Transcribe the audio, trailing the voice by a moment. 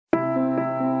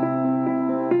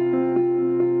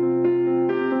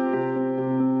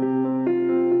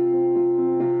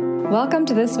Welcome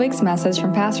to this week's message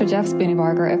from Pastor Jeff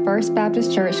Spooneybarger at First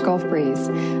Baptist Church, Gulf Breeze,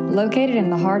 located in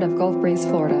the heart of Gulf Breeze,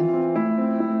 Florida.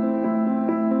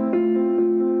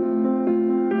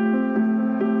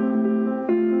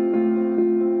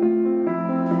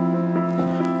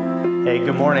 Hey,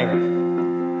 good morning.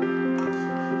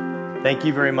 Thank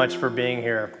you very much for being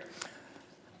here.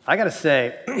 I got to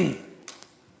say,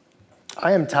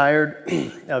 I am tired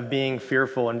of being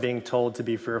fearful and being told to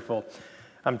be fearful.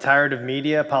 I'm tired of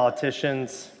media,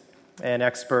 politicians, and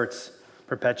experts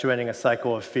perpetuating a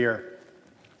cycle of fear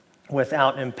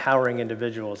without empowering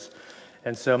individuals.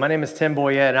 And so my name is Tim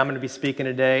Boyette, and I'm going to be speaking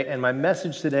today, and my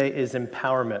message today is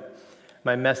empowerment.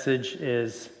 My message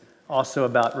is also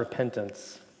about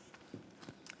repentance.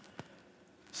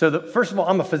 So first of all,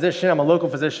 I'm a physician. I'm a local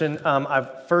physician. I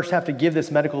first have to give this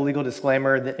medical legal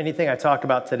disclaimer that anything I talk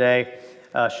about today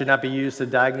should not be used to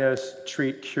diagnose,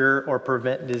 treat, cure, or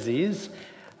prevent disease.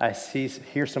 I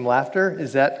hear some laughter.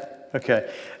 Is that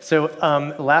okay? So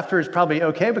laughter is probably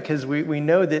okay because we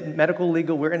know that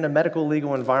we're in a medical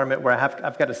legal environment where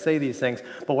I've got to say these things.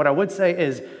 But what I would say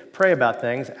is pray about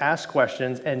things, ask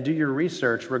questions, and do your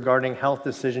research regarding health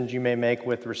decisions you may make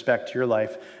with respect to your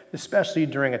life, especially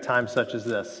during a time such as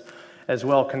this. As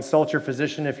well, consult your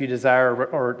physician if you desire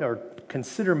or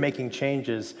consider making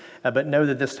changes, but know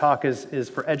that this talk is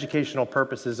for educational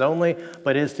purposes only,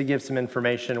 but is to give some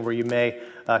information where you may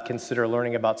consider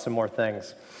learning about some more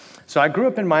things. So I grew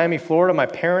up in Miami, Florida. My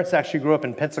parents actually grew up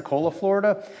in Pensacola,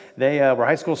 Florida. They were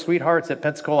high school sweethearts at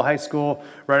Pensacola High School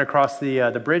right across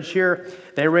the bridge here.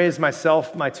 They raised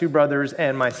myself, my two brothers,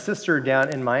 and my sister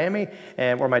down in Miami,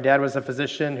 and where my dad was a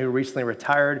physician who recently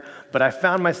retired. But I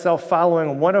found myself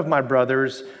following one of my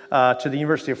brothers to the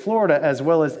University of Florida, as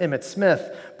well as Emmitt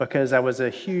Smith, because I was a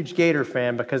huge Gator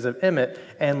fan because of Emmitt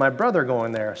and my brother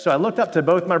going there. So I looked up to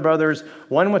both my brothers.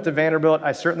 One went to Vanderbilt.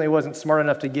 I certainly wasn't smart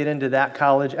enough to get into that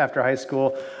college after high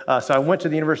school. So I went to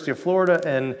the University of Florida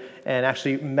and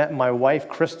actually met my wife,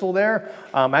 Crystal, there.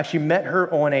 I actually met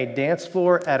her on a dance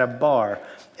floor at a bar.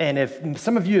 And if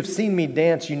some of you have seen me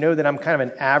dance, you know that I'm kind of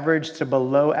an average to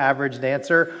below average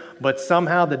dancer, but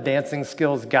somehow the dancing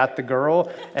skills got the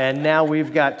girl, and now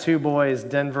we've got two boys,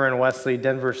 Denver and Wesley.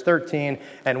 Denver's 13,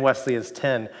 and Wesley is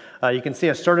 10. You can see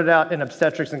I started out in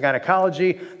obstetrics and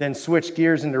gynecology, then switched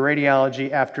gears into radiology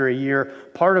after a year.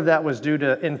 Part of that was due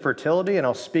to infertility, and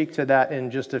I'll speak to that in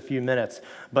just a few minutes.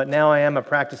 But now I am a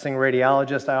practicing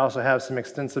radiologist. I also have some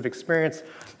extensive experience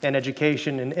and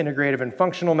education in integrative and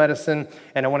functional medicine,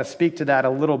 and I want to speak to that a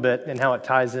little bit and how it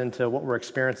ties into what we're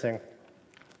experiencing.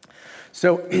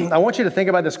 So I want you to think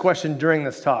about this question during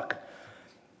this talk.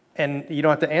 And you don't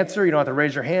have to answer, you don't have to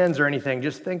raise your hands or anything.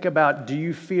 Just think about, do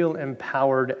you feel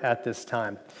empowered at this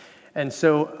time? And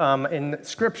so in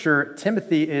Scripture,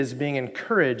 Timothy is being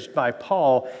encouraged by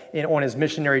Paul on his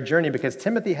missionary journey because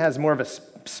Timothy has more of a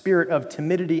spirit of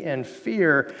timidity and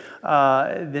fear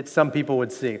that some people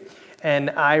would see.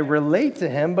 And I relate to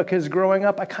him because growing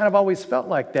up, I kind of always felt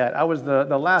like that. I was the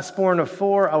last born of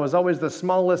four. I was always the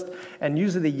smallest and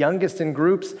usually the youngest in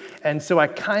groups. And so I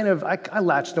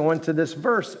latched on to this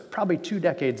verse probably 2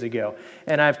 decades ago.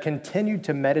 And I've continued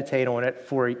to meditate on it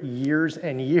for years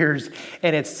and years.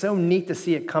 And it's so neat to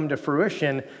see it come to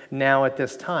fruition now at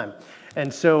this time.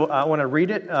 And so I want to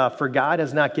read it. For God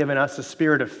has not given us a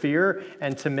spirit of fear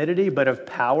and timidity, but of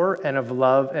power and of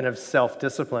love and of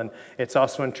self-discipline. It's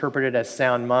also interpreted as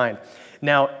sound mind.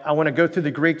 Now, I want to go through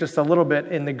the Greek just a little bit.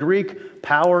 In the Greek,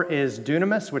 power is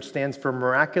dunamis, which stands for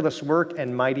miraculous work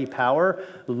and mighty power.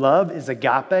 Love is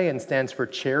agape and stands for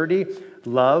charity,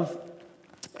 love.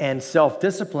 And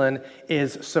self-discipline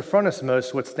is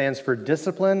sophronismos, which stands for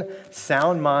discipline,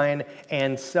 sound mind,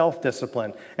 and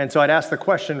self-discipline. And so I'd ask the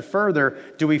question further,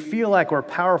 do we feel like we're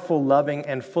powerful, loving,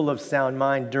 and full of sound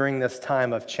mind during this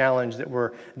time of challenge that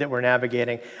we're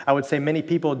navigating? I would say many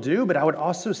people do, but I would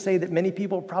also say that many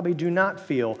people probably do not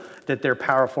feel that they're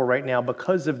powerful right now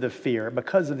because of the fear,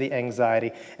 because of the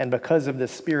anxiety, and because of the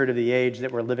spirit of the age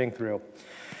that we're living through.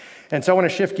 And so I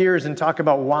want to shift gears and talk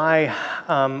about why,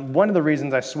 one of the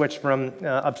reasons I switched from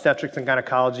obstetrics and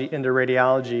gynecology into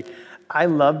radiology. I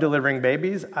love delivering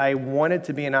babies. I wanted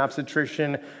to be an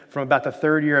obstetrician from about the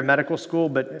 3rd year of medical school,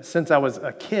 but since I was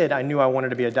a kid, I knew I wanted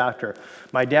to be a doctor.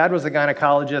 My dad was a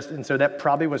gynecologist, and so that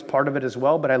probably was part of it as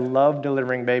well, but I love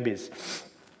delivering babies.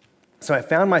 So I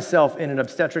found myself in an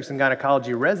obstetrics and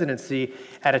gynecology residency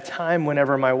at a time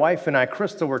whenever my wife and I,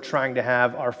 Crystal, were trying to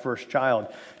have our first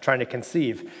child, trying to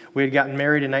conceive. We had gotten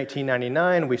married in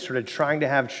 1999. We started trying to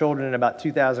have children in about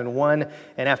 2001.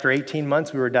 And after 18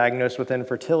 months, we were diagnosed with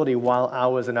infertility while I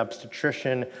was an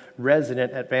obstetrician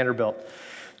resident at Vanderbilt.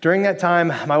 During that time,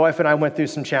 my wife and I went through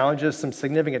some challenges, some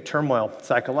significant turmoil,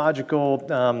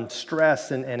 psychological stress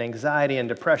and anxiety and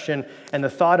depression, and the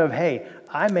thought of, hey,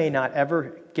 I may not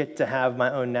ever get to have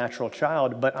my own natural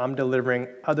child, but I'm delivering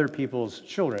other people's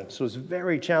children. So it was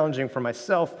very challenging for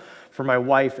myself, for my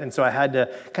wife, and so I had to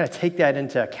kind of take that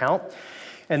into account.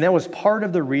 And that was part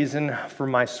of the reason for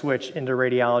my switch into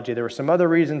radiology. There were some other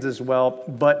reasons as well,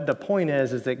 but the point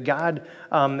is that God,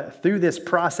 through this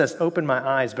process, opened my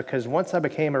eyes, because once I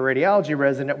became a radiology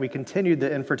resident, we continued the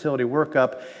infertility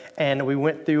workup, and we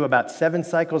went through about 7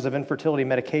 cycles of infertility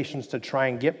medications to try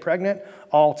and get pregnant,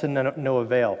 all to no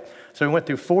avail. So we went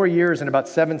through 4 years and about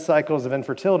 7 cycles of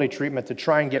infertility treatment to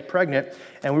try and get pregnant,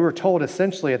 and we were told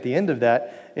essentially at the end of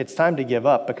that, it's time to give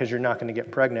up because you're not going to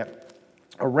get pregnant.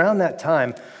 Around that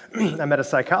time, I met a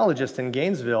psychologist in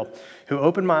Gainesville who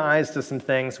opened my eyes to some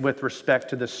things with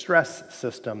respect to the stress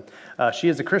system. She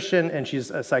is a Christian and she's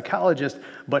a psychologist,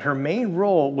 but her main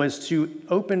role was to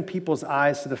open people's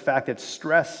eyes to the fact that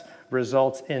stress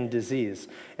results in disease.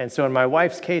 And so in my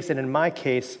wife's case and in my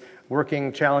case,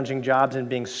 working challenging jobs and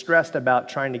being stressed about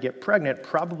trying to get pregnant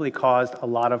probably caused a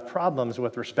lot of problems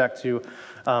with respect to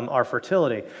our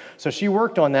fertility. So she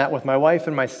worked on that with my wife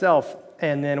and myself.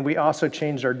 And then we also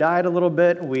changed our diet a little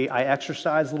bit. I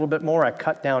exercised a little bit more. I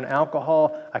cut down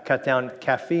alcohol. I cut down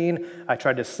caffeine. I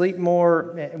tried to sleep more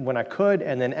when I could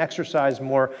and then exercise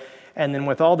more. And then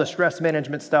with all the stress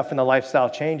management stuff and the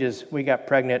lifestyle changes, we got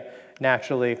pregnant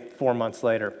naturally 4 months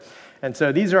later. And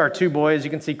so these are our 2 boys. You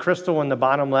can see Crystal in the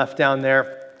bottom left down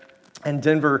there. And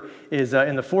Denver is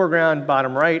in the foreground,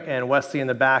 bottom right, and Wesley in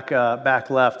the back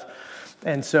left.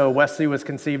 And so Wesley was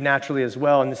conceived naturally as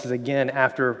well, and this is again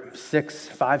after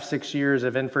 5-6 years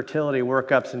of infertility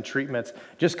workups and treatments,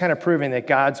 just kind of proving that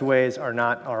God's ways are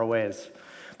not our ways.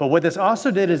 But what this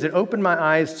also did is it opened my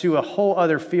eyes to a whole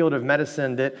other field of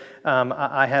medicine that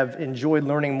I have enjoyed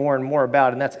learning more and more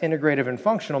about, and that's integrative and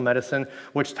functional medicine,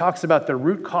 which talks about the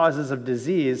root causes of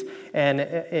disease, and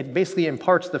it basically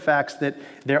imparts the facts that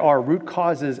there are root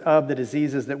causes of the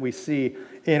diseases that we see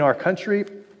in our country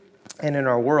and in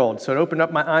our world. So it opened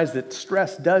up my eyes that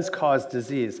stress does cause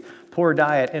disease, poor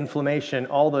diet, inflammation,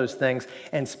 all those things.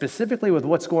 And specifically with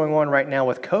what's going on right now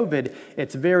with COVID,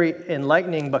 it's very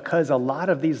enlightening because a lot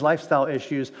of these lifestyle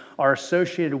issues are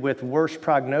associated with worse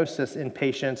prognosis in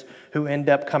patients who end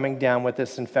up coming down with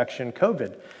this infection,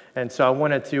 COVID. And so I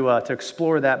wanted to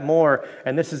explore that more.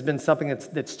 And this has been something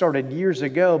that started years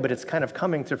ago, but it's kind of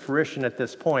coming to fruition at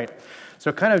this point.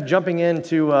 So kind of jumping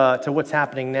into to what's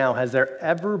happening now, has there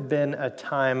ever been a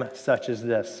time such as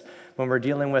this when we're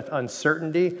dealing with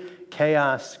uncertainty,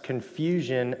 chaos,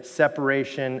 confusion,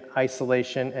 separation,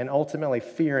 isolation, and ultimately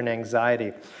fear and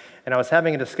anxiety? And I was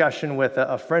having a discussion with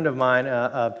a friend of mine,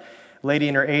 a lady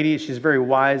in her 80s. She's very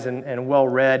wise and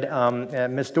well-read.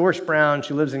 Miss Doris Brown,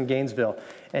 she lives in Gainesville.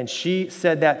 And she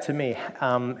said that to me.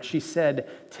 She said,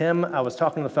 Tim, I was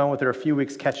talking on the phone with her a few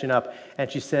weeks catching up, and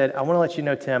she said, I want to let you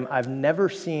know, Tim, I've never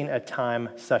seen a time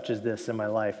such as this in my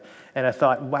life. And I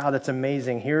thought, wow, that's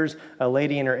amazing. Here's a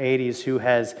lady in her 80s who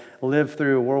has lived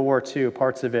through World War II,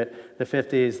 parts of it, the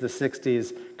 50s, the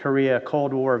 60s, Korea,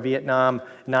 Cold War, Vietnam,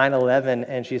 9/11,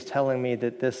 and she's telling me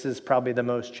that this is probably the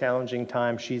most challenging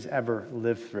time she's ever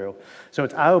lived through. So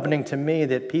it's eye-opening to me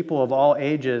that people of all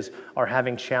ages are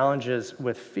having challenges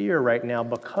with fear right now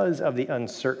because of the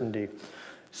uncertainty.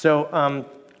 So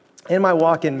in my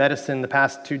walk in medicine the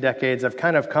past 2 decades, I've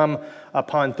kind of come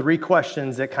upon 3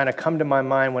 questions that kind of come to my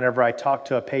mind whenever I talk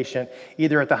to a patient,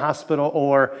 either at the hospital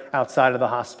or outside of the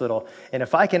hospital. And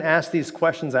if I can ask these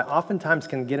questions, I oftentimes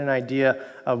can get an idea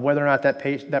of whether or not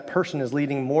that person is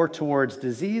leading more towards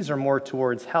disease or more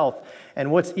towards health.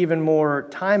 And what's even more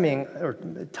time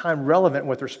relevant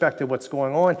with respect to what's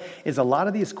going on is a lot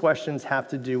of these questions have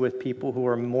to do with people who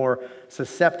are more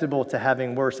susceptible to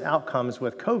having worse outcomes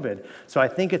with COVID. So I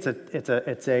think it's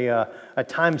a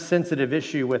time-sensitive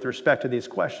issue with respect to these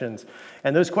questions.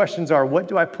 And those questions are, what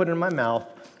do I put in my mouth?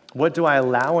 What do I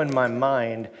allow in my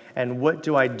mind? And what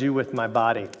do I do with my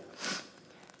body?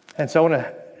 And so I want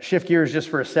to shift gears just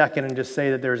for a second and just say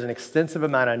that there's an extensive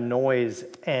amount of noise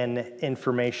and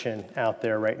information out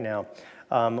there right now.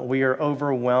 We are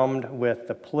overwhelmed with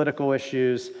the political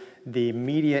issues, the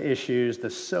media issues, the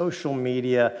social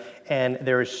media, and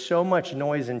there is so much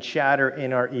noise and chatter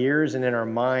in our ears and in our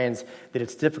minds that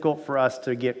it's difficult for us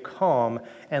to get calm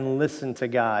and listen to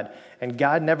God. And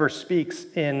God never speaks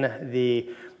in the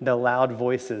loud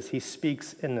voices. He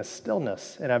speaks in the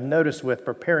stillness. And I've noticed with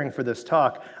preparing for this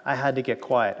talk, I had to get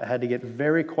quiet. I had to get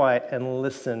very quiet and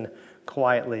listen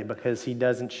quietly because he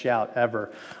doesn't shout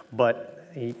ever, but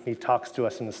he talks to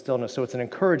us in the stillness. So it's an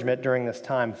encouragement during this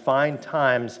time. Find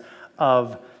times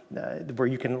of where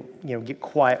you can get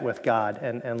quiet with God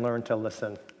and learn to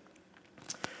listen.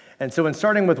 And so in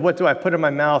starting with what do I put in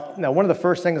my mouth, now one of the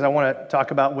first things I want to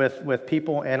talk about with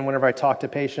people and whenever I talk to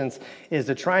patients is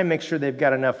to try and make sure they've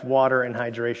got enough water and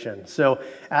hydration. So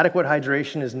adequate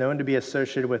hydration is known to be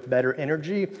associated with better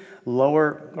energy,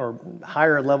 lower or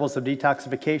higher levels of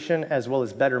detoxification, as well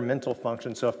as better mental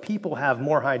function. So if people have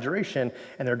more hydration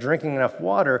and they're drinking enough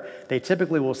water, they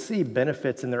typically will see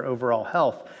benefits in their overall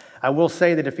health. I will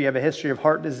say that if you have a history of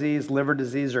heart disease, liver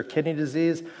disease, or kidney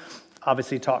disease,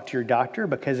 obviously talk to your doctor,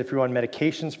 because if you're on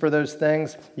medications for those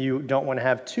things, you don't want to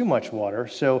have too much water.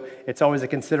 So it's always a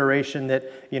consideration that,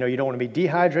 you don't want to be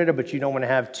dehydrated, but you don't want to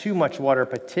have too much water,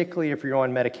 particularly if you're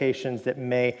on medications that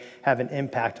may have an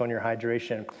impact on your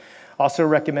hydration. Also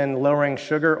recommend lowering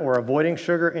sugar or avoiding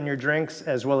sugar in your drinks,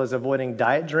 as well as avoiding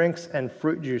diet drinks and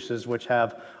fruit juices, which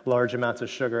have large amounts of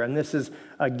sugar. And this is,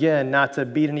 again, not to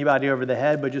beat anybody over the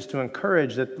head, but just to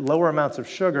encourage that lower amounts of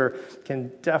sugar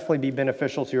can definitely be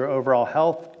beneficial to your overall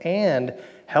health and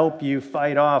help you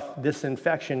fight off this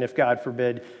infection if, God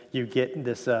forbid, you get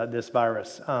this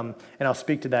virus. And I'll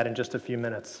speak to that in just a few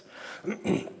minutes.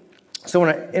 So I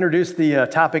want to introduce the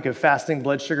topic of fasting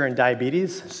blood sugar and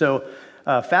diabetes. So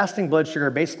fasting blood sugar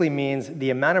basically means the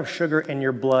amount of sugar in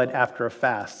your blood after a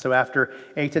fast. So after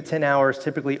 8 to 10 hours,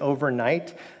 typically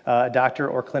overnight, a doctor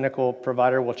or clinical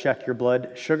provider will check your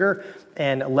blood sugar,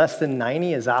 and less than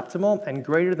 90 is optimal, and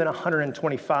greater than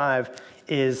 125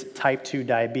 is type 2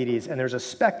 diabetes. And there's a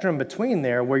spectrum between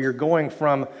there where you're going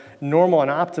from normal and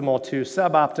optimal to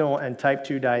suboptimal and type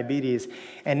 2 diabetes.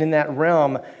 And in that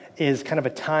realm is kind of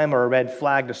a time or a red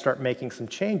flag to start making some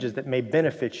changes that may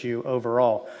benefit you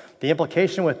overall. The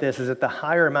implication with this is that the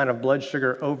higher amount of blood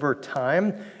sugar over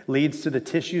time leads to the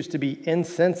tissues to be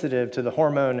insensitive to the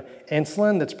hormone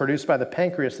insulin that's produced by the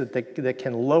pancreas that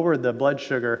can lower the blood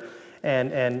sugar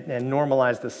and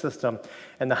normalize the system.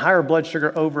 And the higher blood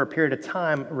sugar over a period of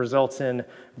time results in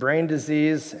brain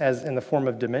disease, as in the form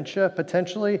of dementia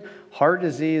potentially, heart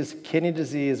disease, kidney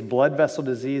disease, blood vessel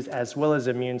disease, as well as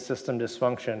immune system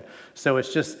dysfunction. So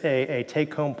it's just a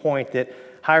take-home point that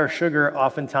higher sugar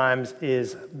oftentimes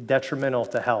is detrimental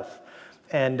to health.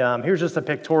 And here's just a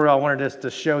pictorial. I wanted us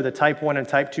to show the type 1 and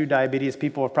type 2 diabetes.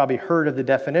 People have probably heard of the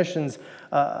definitions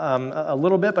a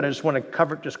little bit, but I just want to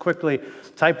cover it just quickly.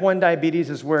 Type 1 diabetes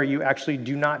is where you actually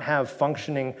do not have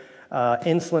functioning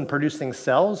insulin-producing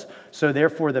cells, so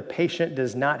therefore the patient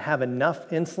does not have enough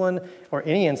insulin or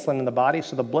any insulin in the body,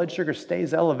 so the blood sugar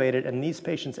stays elevated, and these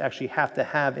patients actually have to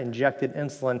have injected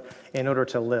insulin in order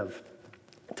to live.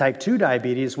 Type 2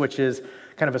 diabetes, which is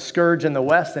kind of a scourge in the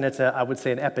West, and it's, I would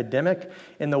say, an epidemic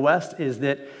in the West, is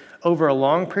that over a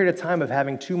long period of time of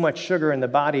having too much sugar in the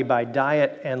body by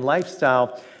diet and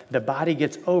lifestyle, the body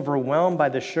gets overwhelmed by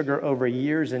the sugar over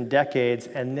years and decades,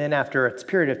 and then after a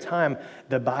period of time,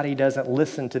 the body doesn't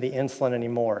listen to the insulin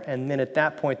anymore. And then at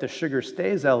that point, the sugar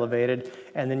stays elevated,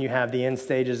 and then you have the end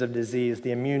stages of disease,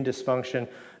 the immune dysfunction,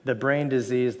 the brain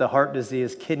disease, the heart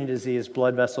disease, kidney disease,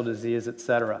 blood vessel disease,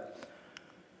 etc.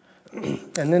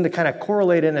 And then to kind of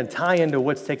correlate in and tie into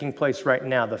what's taking place right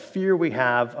now, the fear we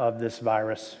have of this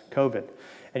virus, COVID.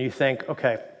 And you think,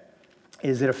 okay,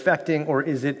 is it affecting or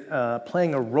is it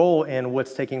playing a role in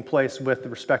what's taking place with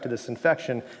respect to this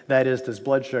infection, that is, this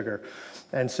blood sugar?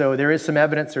 And so there is some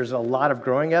evidence, there's a lot of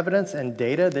growing evidence and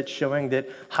data that's showing that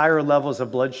higher levels of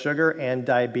blood sugar and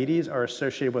diabetes are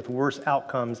associated with worse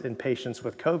outcomes in patients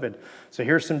with COVID. So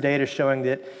here's some data showing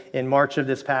that in March of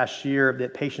this past year,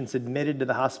 that patients admitted to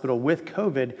the hospital with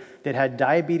COVID that had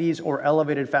diabetes or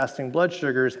elevated fasting blood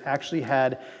sugars actually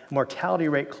had a mortality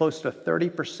rate close to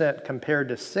 30% compared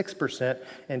to 6%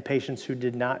 in patients who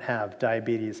did not have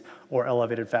diabetes or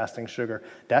elevated fasting sugar.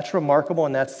 That's remarkable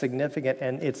and that's significant,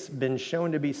 and it's been shown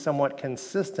to be somewhat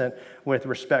consistent with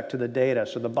respect to the data.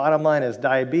 So the bottom line is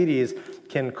diabetes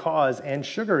can cause, and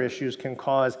sugar issues can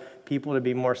cause people to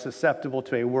be more susceptible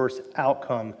to a worse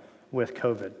outcome with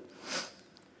COVID.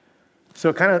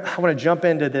 So I want to jump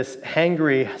into this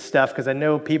hangry stuff because I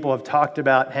know people have talked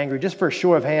about hangry. Just for a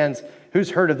show of hands,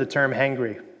 who's heard of the term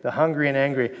hangry? The hungry and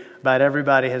angry. About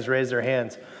everybody has raised their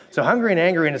hands. So hungry and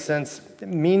angry, in a sense,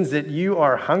 means that you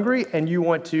are hungry and you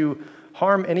want to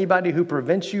harm anybody who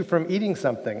prevents you from eating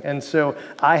something. And so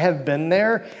I have been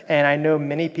there, and I know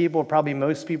many people, probably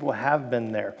most people have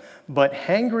been there. But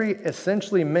hangry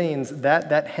essentially means that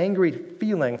hangry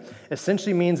feeling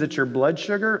essentially means that your blood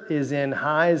sugar is in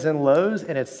highs and lows,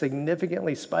 and it's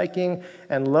significantly spiking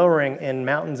and lowering in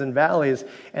mountains and valleys,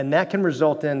 and that can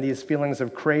result in these feelings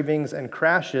of cravings and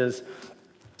crashes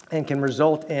and can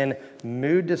result in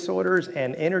mood disorders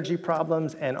and energy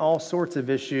problems and all sorts of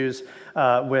issues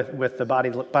with the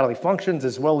bodily functions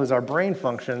as well as our brain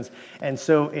functions. And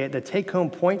so the take-home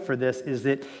point for this is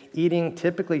that eating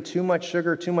typically too much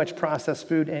sugar, too much processed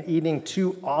food, and eating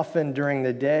too often during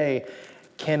the day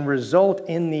can result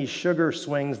in these sugar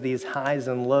swings, these highs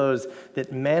and lows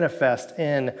that manifest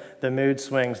in the mood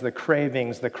swings, the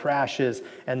cravings, the crashes,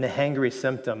 and the hangry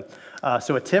symptom.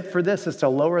 So a tip for this is to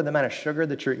lower the amount of sugar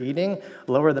that you're eating,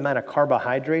 lower the amount of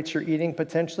carbohydrates you're eating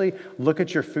potentially, look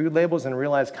at your food labels and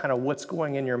realize kind of what's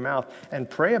going in your mouth and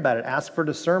pray about it. Ask for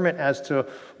discernment as to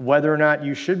whether or not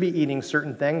you should be eating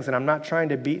certain things. And I'm not trying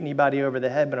to beat anybody over the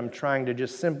head, but I'm trying to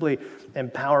just simply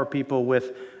empower people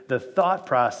with the thought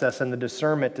process and the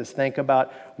discernment to think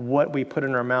about what we put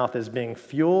in our mouth as being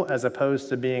fuel as opposed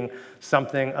to being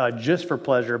something just for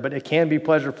pleasure, but it can be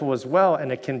pleasurable as well,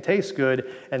 and it can taste good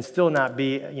and still not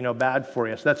be bad for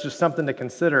you. So that's just something to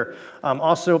consider.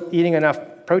 Also, eating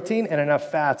enough protein and enough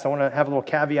fats. I want to have a little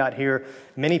caveat here.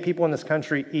 Many people in this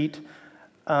country eat,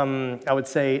 I would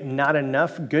say, not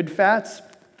enough good fats.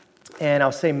 And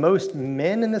I'll say most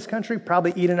men in this country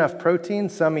probably eat enough protein.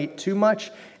 Some eat too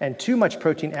much, and too much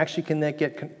protein actually can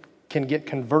get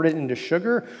converted into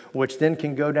sugar, which then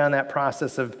can go down that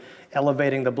process of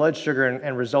elevating the blood sugar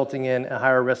and resulting in a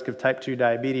higher risk of type 2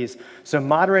 diabetes. So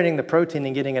moderating the protein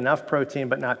and getting enough protein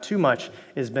but not too much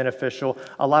is beneficial.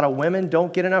 A lot of women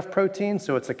don't get enough protein,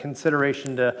 so it's a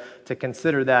consideration to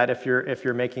consider that if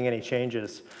you're making any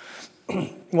changes.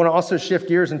 I want to also shift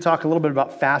gears and talk a little bit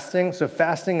about fasting. So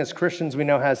fasting as Christians we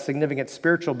know has significant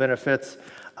spiritual benefits,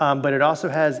 but it also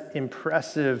has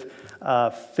impressive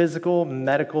physical,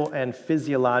 medical, and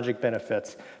physiologic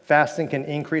benefits. Fasting can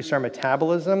increase our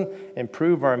metabolism,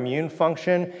 improve our immune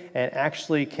function, and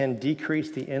actually can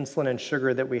decrease the insulin and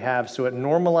sugar that we have. So it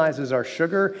normalizes our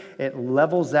sugar, it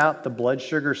levels out the blood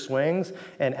sugar swings,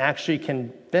 and actually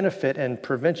can benefit and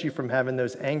prevent you from having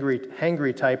those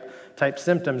hangry type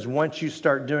symptoms once you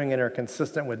start doing it or are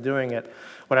consistent with doing it.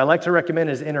 What I like to recommend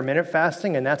is intermittent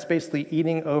fasting, and that's basically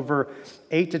eating over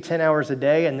 8 to 10 hours a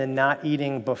day and then not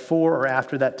eating before or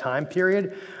after that time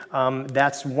period.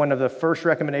 That's one of the first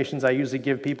recommendations I usually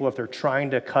give people if they're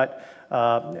trying to cut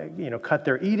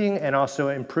their eating and also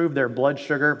improve their blood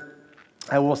sugar.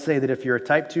 I will say that if you're a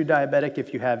type 2 diabetic,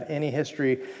 if you have any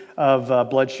history of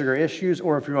blood sugar issues,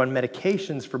 or if you're on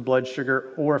medications for blood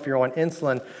sugar, or if you're on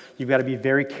insulin, you've got to be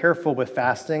very careful with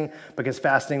fasting because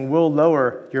fasting will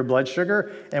lower your blood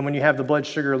sugar. And when you have the blood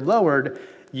sugar lowered,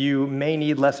 you may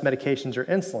need less medications or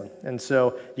insulin. And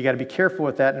so you got to be careful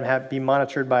with that and be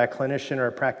monitored by a clinician or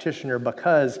a practitioner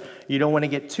because you don't want to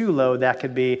get too low. That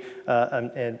could be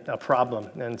a problem.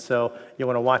 And so you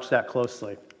want to watch that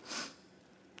closely.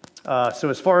 So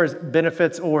as far as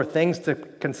benefits or things to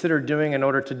consider doing in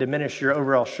order to diminish your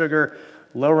overall sugar,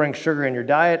 lowering sugar in your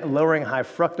diet, lowering high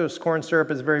fructose corn syrup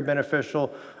is very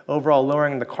beneficial. Overall,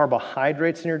 lowering the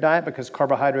carbohydrates in your diet because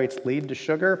carbohydrates lead to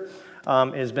sugar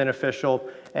is beneficial,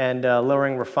 and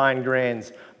lowering refined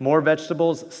grains. More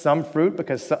vegetables, some fruit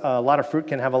because a lot of fruit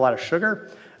can have a lot of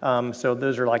sugar. So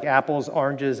those are like apples,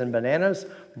 oranges, and bananas,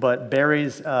 but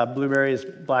berries, blueberries,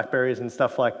 blackberries, and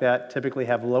stuff like that typically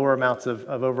have lower amounts of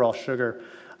overall sugar.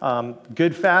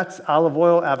 Good fats, olive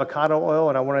oil, avocado oil,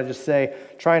 and I want to just say,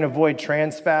 try and avoid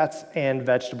trans fats and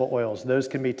vegetable oils. Those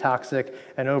can be toxic,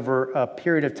 and over a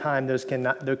period of time, those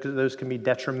can be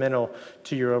detrimental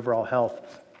to your overall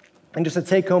health. And just a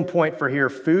take-home point for here,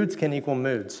 foods can equal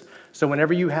moods. So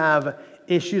whenever you have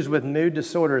issues with mood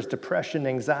disorders, depression,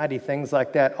 anxiety, things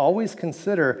like that, always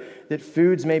consider that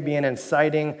foods may be an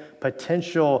inciting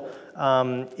potential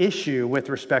issue with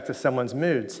respect to someone's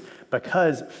moods,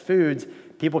 because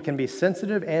people can be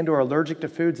sensitive and or allergic to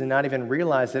foods and not even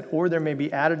realize it, or there may be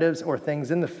additives or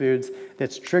things in the foods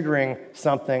that's triggering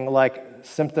something like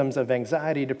symptoms of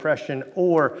anxiety, depression,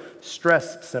 or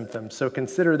stress symptoms. So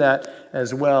consider that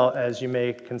as well as you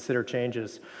may consider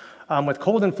changes. With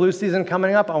cold and flu season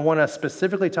coming up, I want to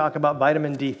specifically talk about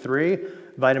vitamin D3,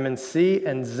 vitamin C,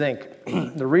 and zinc.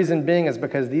 The reason being is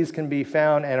because these can be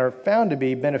found and are found to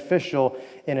be beneficial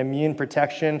in immune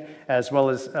protection as well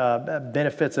as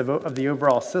benefits of the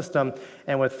overall system.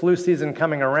 And with flu season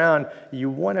coming around, you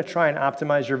want to try and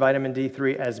optimize your vitamin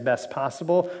D3 as best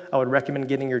possible. I would recommend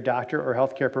getting your doctor or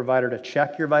healthcare provider to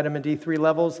check your vitamin D3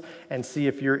 levels and see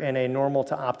if you're in a normal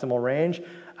to optimal range.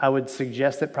 I would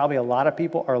suggest that probably a lot of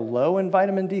people are low in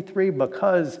vitamin D3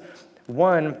 because,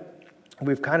 one,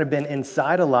 we've kind of been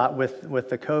inside a lot with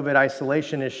the COVID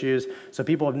isolation issues, so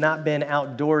people have not been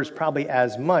outdoors probably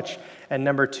as much, And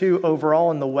number two,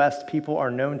 overall in the West, people are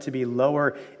known to be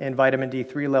lower in vitamin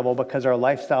D3 level because our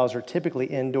lifestyles are typically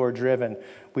indoor driven.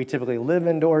 We typically live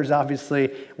indoors,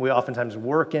 obviously. We oftentimes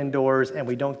work indoors, and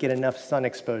we don't get enough sun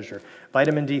exposure.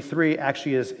 Vitamin D3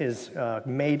 actually is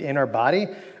made in our body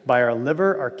by our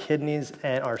liver, our kidneys,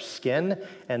 and our skin.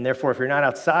 And therefore, if you're not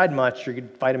outside much, your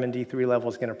vitamin D3 level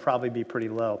is going to probably be pretty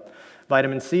low.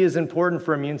 Vitamin C is important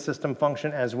for immune system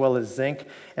function as well as zinc.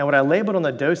 And what I labeled on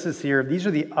the doses here, these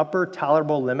are the upper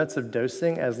tolerable limits of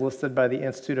dosing as listed by the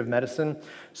Institute of Medicine.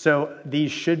 So these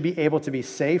should be able to be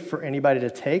safe for anybody to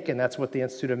take, and that's what the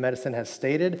Institute of Medicine has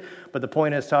stated. But the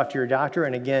point is, talk to your doctor,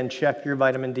 and again, check your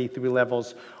vitamin D3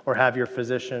 levels or have your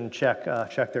physician check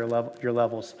your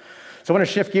levels. So I want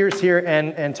to shift gears here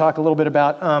and talk a little bit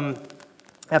about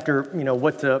after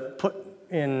what to put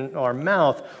in our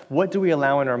mouth, what do we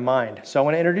allow in our mind? So I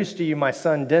want to introduce to you my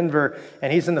son, Denver,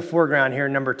 and he's in the foreground here,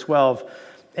 number 12.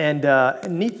 And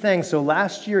neat thing, so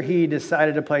last year he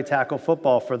decided to play tackle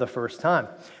football for the first time.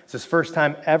 It's his first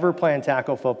time ever playing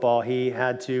tackle football. He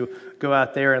had to go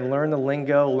out there and learn the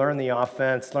lingo, learn the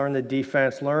offense, learn the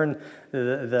defense, learn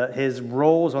his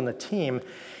roles on the team.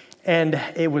 And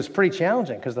it was pretty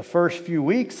challenging because the first few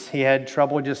weeks he had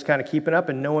trouble just kind of keeping up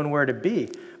and knowing where to be.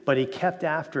 But he kept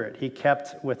after it. He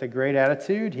kept with a great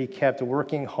attitude. He kept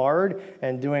working hard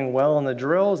and doing well in the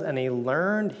drills, and he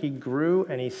learned, he grew,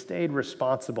 and he stayed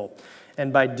responsible.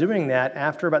 And by doing that,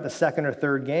 after about the second or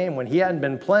third game, when he hadn't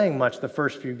been playing much the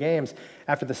first few games,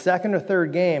 after the second or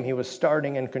third game, he was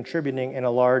starting and contributing in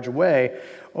a large way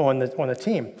on the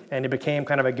team. And he became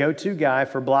kind of a go-to guy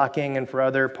for blocking and for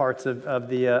other parts of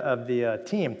the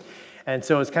team. And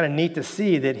so it's kind of neat to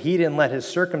see that he didn't let his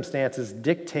circumstances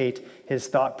dictate his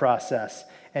thought process.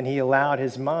 And he allowed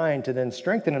his mind to then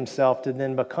strengthen himself to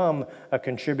then become a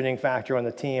contributing factor on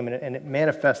the team. And it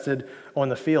manifested on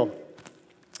the field.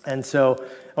 And so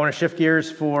I want to shift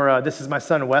gears for, this is my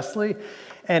son, Wesley.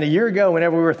 And a year ago,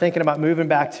 whenever we were thinking about moving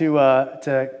back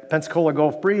to Pensacola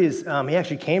Gulf Breeze, he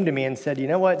actually came to me and said, you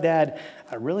know what, Dad,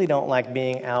 I really don't like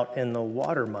being out in the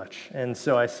water much. And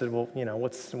so I said, well,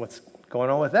 what's going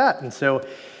on with that? And so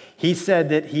he said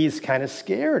that he's kind of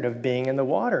scared of being in the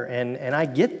water. And I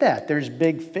get that. There's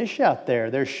big fish out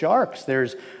there. There's sharks.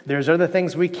 There's other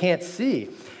things we can't see.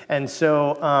 And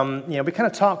so, we kind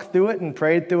of talked through it and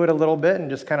prayed through it a little bit and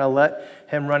just kind of let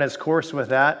him run his course with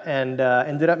that and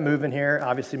ended up moving here,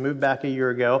 obviously moved back a year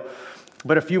ago.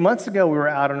 But a few months ago, we were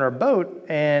out on our boat,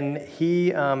 and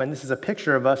he, and this is a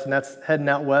picture of us, and that's heading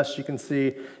out west. You can't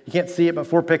see it, but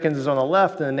Fort Pickens is on the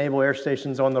left, and the Naval Air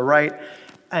Station's on the right.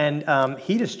 And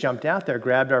he just jumped out there,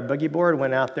 grabbed our boogie board,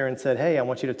 went out there and said, hey, I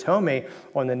want you to tow me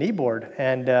on the knee board.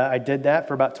 And I did that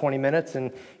for about 20 minutes,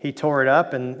 and he tore it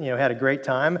up and had a great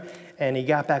time. And he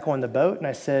got back on the boat, and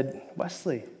I said,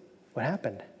 Wesley, what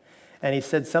happened? And he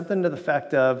said something to the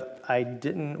effect of, I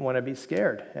didn't want to be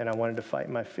scared, and I wanted to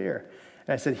fight my fear.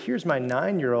 And I said, here's my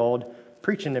 9-year-old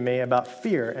preaching to me about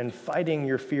fear and fighting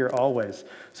your fear always.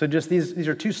 So just these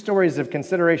are two stories of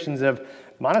considerations of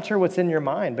monitor what's in your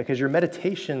mind, because your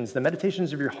meditations, the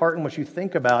meditations of your heart and what you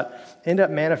think about, end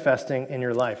up manifesting in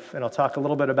your life. And I'll talk a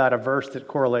little bit about a verse that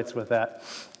correlates with that.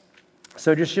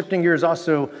 So just shifting gears,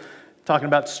 also talking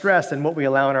about stress and what we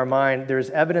allow in our mind,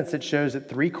 there's evidence that shows that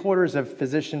 3/4 of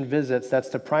physician visits, that's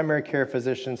to primary care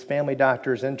physicians, family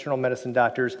doctors, internal medicine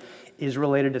doctors, is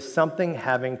related to something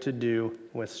having to do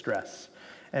with stress.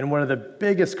 And one of the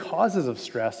biggest causes of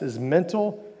stress is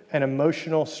mental and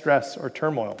emotional stress or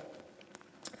turmoil.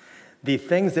 The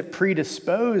things that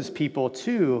predispose people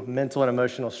to mental and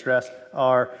emotional stress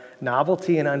are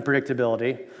novelty and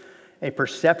unpredictability, a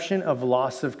perception of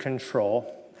loss of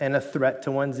control, and a threat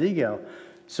to one's ego.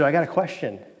 So I got a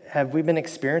question. Have we been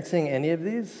experiencing any of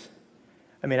these?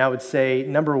 I mean, I would say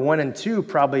number 1 and 2,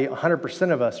 probably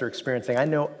 100% of us are experiencing. I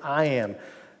know I am.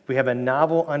 We have a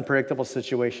novel, unpredictable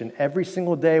situation. Every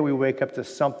single day we wake up to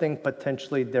something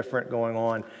potentially different going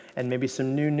on, and maybe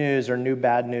some new news or new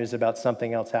bad news about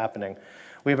something else happening.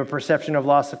 We have a perception of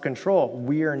loss of control.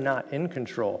 We are not in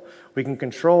control. We can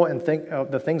control and think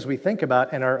the things we think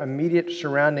about and our immediate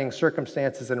surrounding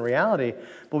circumstances and reality,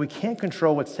 but we can't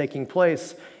control what's taking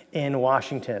place in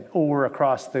Washington or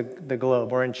across the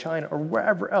globe or in China or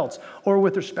wherever else, or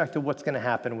with respect to what's going to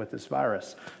happen with this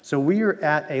virus. So we are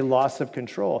at a loss of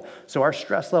control. So our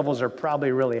stress levels are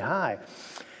probably really high.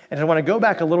 And I want to go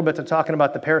back a little bit to talking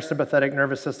about the parasympathetic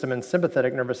nervous system and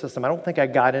sympathetic nervous system. I don't think I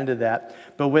got into that,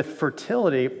 but with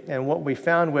fertility and what we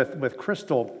found with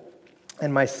Crystal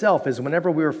and myself is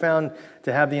whenever we were found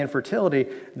to have the infertility,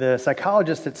 the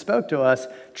psychologist that spoke to us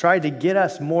tried to get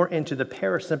us more into the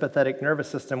parasympathetic nervous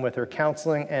system with her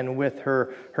counseling and with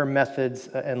her methods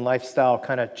and lifestyle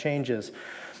kind of changes.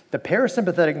 The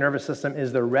parasympathetic nervous system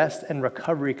is the rest and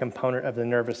recovery component of the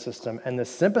nervous system, and the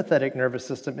sympathetic nervous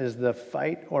system is the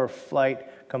fight or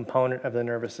flight component of the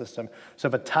nervous system. So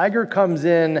if a tiger comes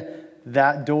in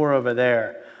that door over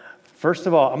there, first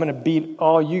of all, I'm going to beat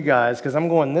all you guys because I'm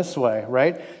going this way,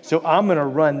 right? So I'm going to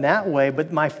run that way,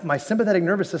 but my sympathetic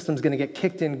nervous system is going to get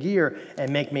kicked in gear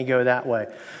and make me go that way.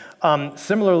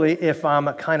 Similarly, if I'm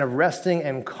kind of resting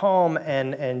and calm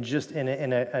and just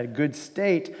in a good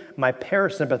state, my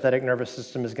parasympathetic nervous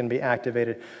system is going to be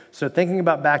activated. So thinking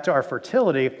about back to our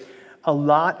fertility, a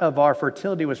lot of our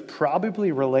fertility was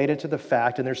probably related to the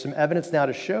fact, and there's some evidence now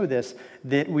to show this,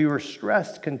 that we were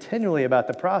stressed continually about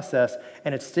the process,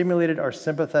 and it stimulated our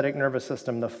sympathetic nervous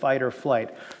system, the fight or flight.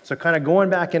 So kind of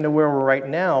going back into where we're right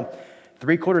now,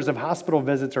 3/4 of hospital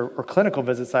visits or clinical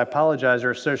visits, I apologize,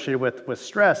 are associated with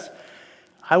stress.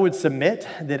 I would submit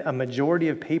that a majority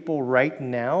of people right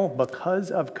now,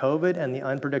 because of COVID and the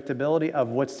unpredictability of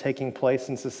what's taking place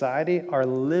in society, are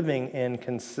living in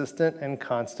consistent and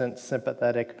constant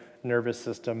sympathetic nervous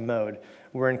system mode.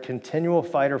 We're in continual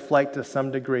fight or flight to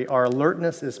some degree. Our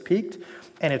alertness is peaked,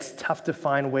 and it's tough to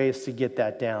find ways to get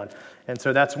that down. And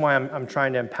so that's why I'm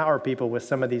trying to empower people with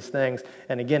some of these things.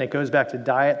 And again, it goes back to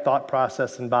diet, thought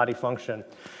process, and body function.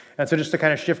 And so just to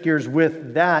kind of shift gears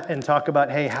with that and talk about,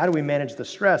 hey, how do we manage the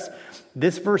stress?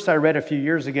 This verse I read a few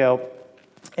years ago,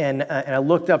 and I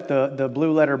looked up the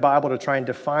Blue Letter Bible to try and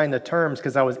define the terms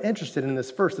because I was interested in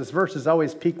this verse. This verse has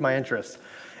always piqued my interest.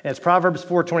 And it's Proverbs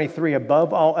 4:23,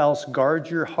 above all else, guard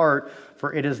your heart,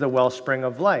 for it is the wellspring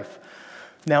of life.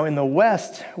 Now, in the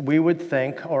West, we would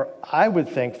think, or I would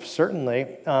think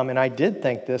certainly, and I did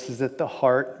think this, is that the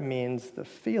heart means the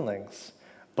feelings.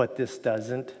 But this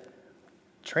doesn't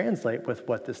translate with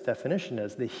what this definition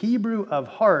is. The Hebrew of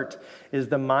heart is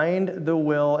the mind, the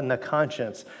will, and the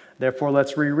conscience. Therefore,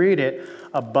 let's reread it.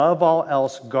 Above all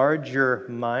else, guard your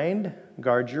mind,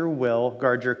 guard your will,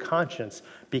 guard your conscience,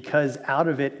 because out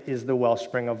of it is the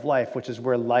wellspring of life, which is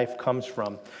where life comes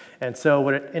from. And so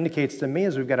what it indicates to me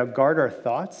is we've got to guard our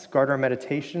thoughts, guard our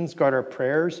meditations, guard our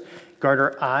prayers, guard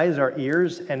our eyes, our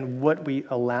ears, and what we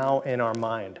allow in our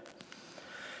mind.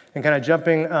 And kind of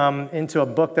jumping into a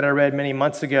book that I read many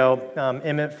months ago,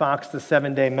 Emmett Fox, The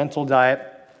 7-Day Mental Diet.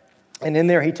 And in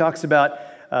there he talks about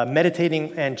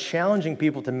meditating and challenging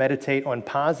people to meditate on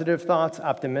positive thoughts,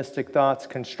 optimistic thoughts,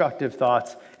 constructive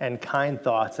thoughts, and kind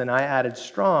thoughts. And I added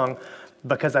strong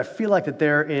because I feel like that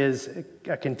there is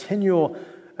a continual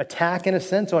attack, in a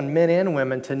sense, on men and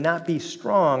women to not be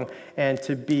strong and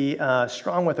to be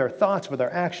strong with our thoughts, with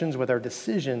our actions, with our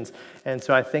decisions. And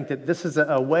so I think that this is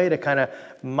a way to kind of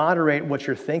moderate what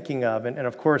you're thinking of. And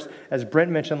of course, as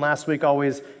Brent mentioned last week,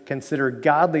 always consider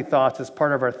godly thoughts as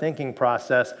part of our thinking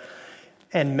process.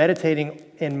 And meditating,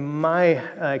 in my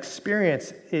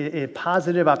experience,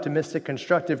 positive, optimistic,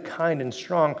 constructive, kind, and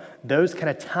strong, those kind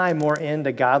of tie more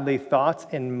into godly thoughts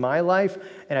in my life.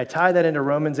 And I tie that into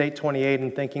Romans 8:28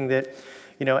 and thinking that,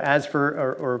 you know, as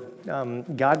for,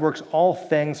 God works all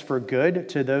things for good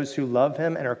to those who love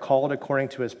him and are called according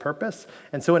to his purpose.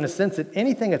 And so in a sense that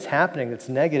anything that's happening that's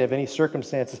negative, any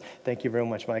circumstances, thank you very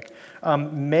much, Mike,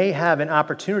 may have an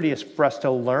opportunity for us to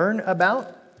learn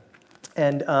about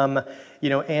and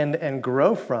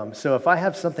grow from. So if I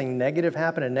have something negative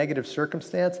happen, a negative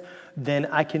circumstance, then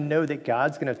I can know that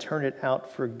God's going to turn it out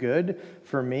for good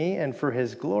for me and for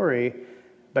his glory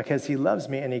because he loves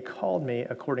me and he called me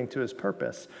according to his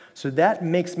purpose. So that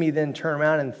makes me then turn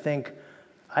around and think,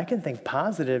 I can think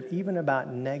positive even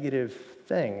about negative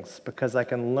things because I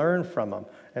can learn from them.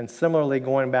 And similarly,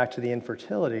 going back to the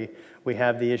infertility, we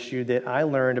have the issue that I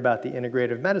learned about the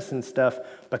integrative medicine stuff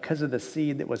because of the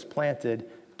seed that was planted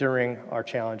during our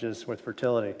challenges with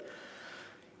fertility.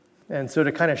 And so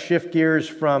to kind of shift gears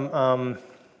from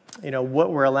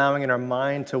what we're allowing in our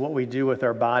mind to what we do with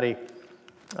our body,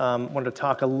 I wanted to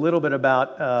talk a little bit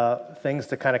about things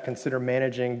to kind of consider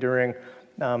managing during.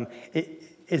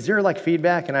 Is there like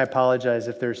feedback? And I apologize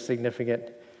if there's significant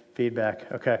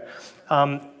feedback. Okay.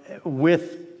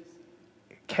 With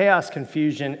chaos,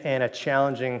 confusion, and a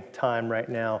challenging time right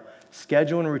now,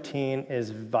 schedule and routine is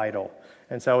vital.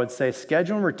 And so I would say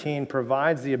schedule and routine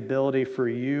provides the ability for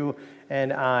you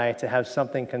and I to have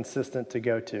something consistent to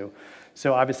go to.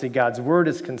 So obviously God's word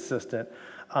is consistent,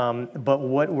 but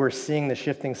what we're seeing, the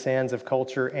shifting sands of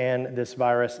culture and this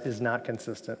virus, is not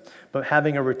consistent. But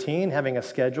having a routine, having a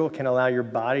schedule can allow your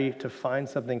body to find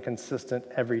something consistent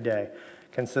every day.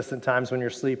 Consistent times when you're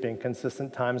sleeping,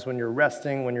 consistent times when you're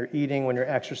resting, when you're eating, when you're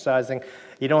exercising.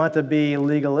 You don't have to be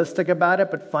legalistic about it,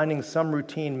 but finding some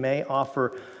routine may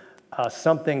offer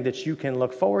something that you can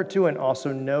look forward to and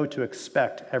also know to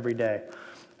expect every day.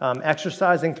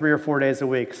 Exercising 3 or 4 days a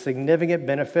week, significant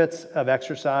benefits of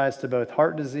exercise to both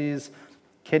heart disease,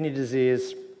 kidney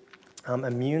disease,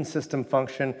 immune system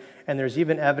function, and there's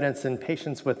even evidence in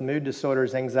patients with mood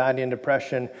disorders, anxiety, and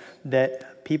depression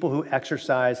that people who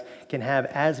exercise can have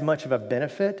as much of a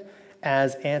benefit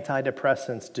as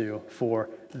antidepressants do for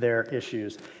their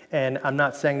issues. And I'm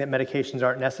not saying that medications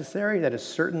aren't necessary. That is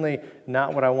certainly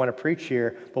not what I want to preach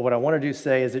here. But what I want to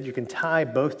say is that you can tie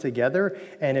both together.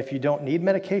 And if you don't need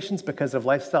medications because of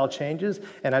lifestyle changes,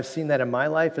 and I've seen that in my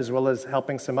life as well as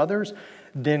helping some others,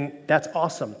 then that's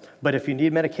awesome. But if you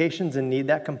need medications and need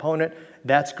that component,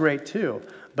 that's great too.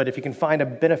 But if you can find a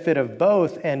benefit of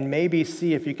both and maybe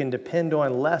see if you can depend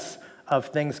on less of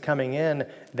things coming in,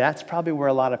 that's probably where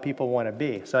a lot of people want to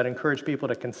be. So I'd encourage people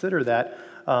to consider that.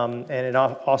 And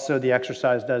also the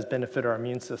exercise does benefit our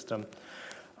immune system.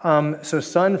 So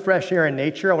sun, fresh air, and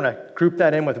nature, I want to group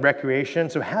that in with recreation.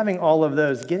 So having all of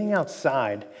those, getting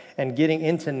outside and getting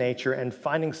into nature and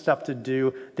finding stuff to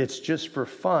do that's just for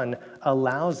fun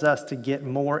allows us to get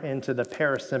more into the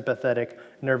parasympathetic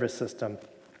nervous system.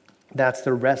 That's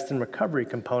the rest and recovery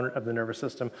component of the nervous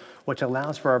system, which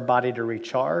allows for our body to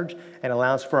recharge and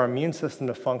allows for our immune system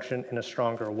to function in a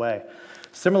stronger way.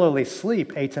 Similarly,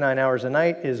 sleep, 8 to 9 hours a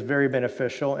night, is very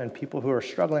beneficial, and people who are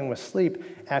struggling with sleep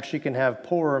actually can have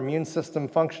poorer immune system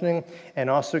functioning and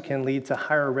also can lead to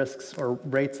higher risks or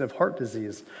rates of heart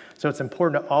disease. So it's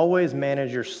important to always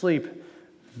manage your sleep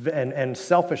and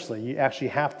selfishly. You actually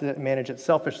have to manage it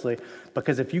selfishly,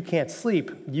 because if you can't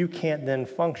sleep, you can't then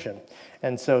function.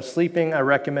 And so sleeping, I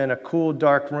recommend a cool,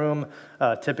 dark room,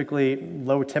 typically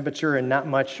low temperature and not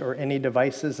much or any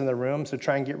devices in the room. So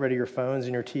try and get rid of your phones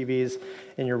and your TVs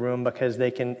in your room because they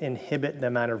can inhibit the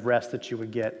amount of rest that you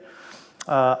would get.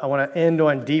 I want to end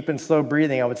on deep and slow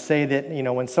breathing. I would say that,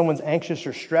 when someone's anxious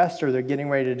or stressed or they're getting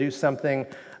ready to do something,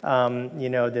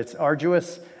 that's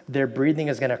arduous, their breathing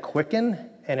is going to quicken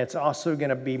and it's also going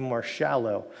to be more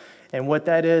shallow. And what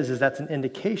that is that's an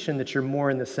indication that you're more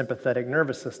in the sympathetic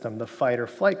nervous system, the fight or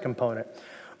flight component.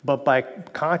 But by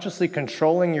consciously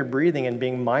controlling your breathing and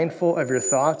being mindful of your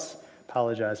thoughts,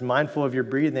 mindful of your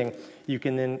breathing, you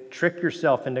can then trick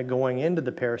yourself into going into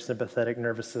the parasympathetic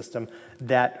nervous system,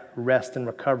 that rest and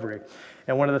recovery.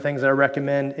 And one of the things that I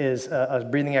recommend is a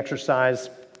breathing exercise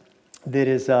that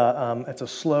is, it's a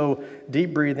slow,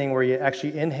 deep breathing where you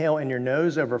actually inhale in your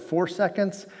nose over 4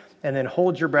 seconds, and then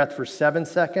hold your breath for 7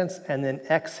 seconds, and then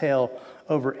exhale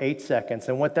over 8 seconds.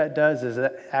 And what that does is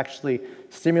it actually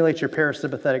stimulates your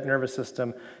parasympathetic nervous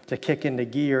system to kick into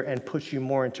gear and push you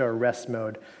more into a rest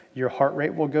mode. Your heart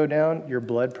rate will go down, your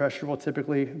blood pressure will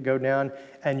typically go down,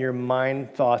 and your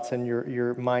mind thoughts and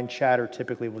your mind chatter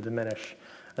typically will diminish.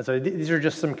 And so these are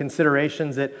just some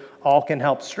considerations that all can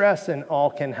help stress and all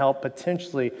can help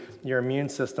potentially your immune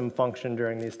system function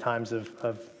during these times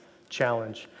of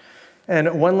challenge.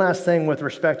 And one last thing with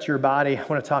respect to your body, I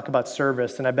want to talk about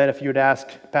service. And I bet if you would ask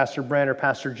Pastor Brent or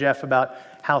Pastor Jeff about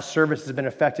how service has been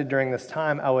affected during this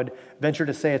time, I would venture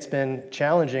to say it's been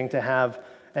challenging to have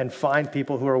and find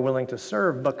people who are willing to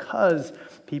serve because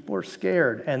people are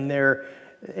scared. And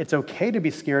it's okay to be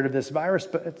scared of this virus,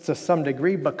 but to some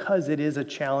degree because it is a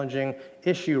challenging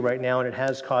issue right now and it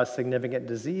has caused significant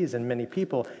disease in many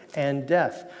people and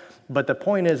death. But the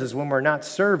point is when we're not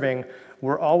serving,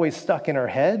 we're always stuck in our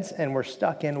heads and we're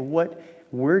stuck in what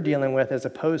we're dealing with as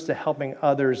opposed to helping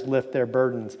others lift their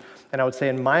burdens. And I would say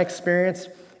in my experience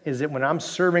is that when I'm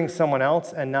serving someone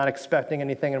else and not expecting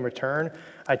anything in return,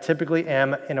 I typically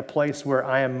am in a place where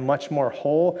I am much more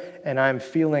whole and I'm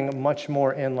feeling much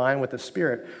more in line with the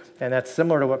Spirit. And that's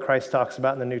similar to what Christ talks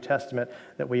about in the New Testament,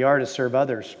 that we are to serve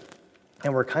others.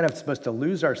 And we're kind of supposed to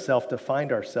lose ourselves to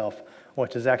find ourselves,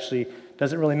 which is actually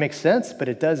doesn't really make sense, but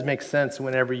it does make sense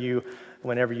whenever you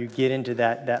get into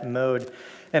that mode.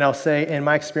 And I'll say, in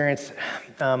my experience,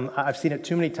 I've seen it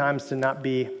too many times to not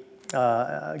be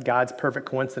God's perfect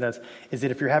coincidence, is that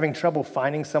if you're having trouble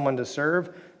finding someone to serve,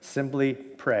 simply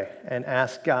pray and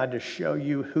ask God to show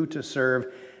you who to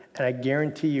serve. And I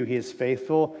guarantee you He is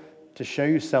faithful to show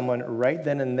you someone right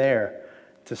then and there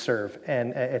to serve.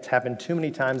 And it's happened too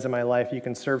many times in my life. You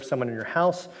can serve someone in your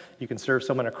house. You can serve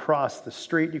someone across the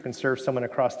street. You can serve someone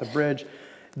across the bridge.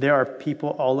 There are people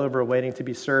all over waiting to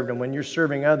be served. And when you're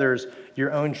serving others,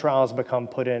 your own trials become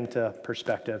put into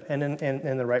perspective and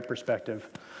in the right perspective.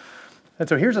 And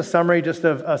so here's a summary just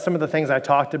of some of the things I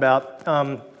talked about.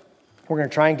 We're going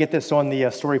to try and get this on the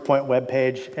StoryPoint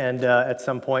webpage, and at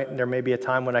some point there may be a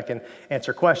time when I can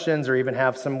answer questions or even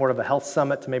have some more of a health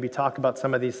summit to maybe talk about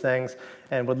some of these things,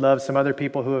 and would love some other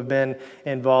people who have been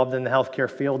involved in the healthcare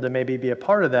field to maybe be a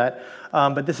part of that.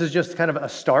 But this is just kind of a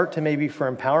start to maybe for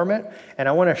empowerment, and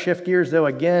I want to shift gears though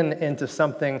again into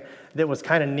something that was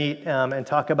kind of neat and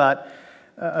talk about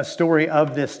a story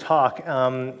of this talk.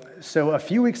 So a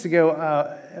few weeks ago,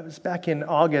 it was back in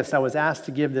August, I was asked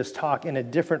to give this talk in a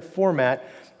different format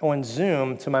on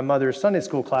Zoom to my mother's Sunday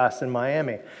school class in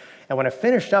Miami. And when I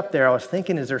finished up there, I was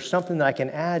thinking, is there something that I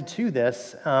can add to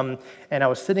this? And I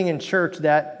was sitting in church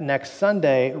that next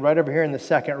Sunday, right over here in the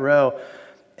second row.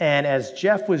 And as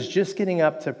Jeff was just getting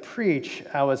up to preach,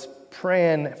 I was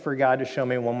praying for God to show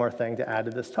me one more thing to add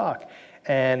to this talk.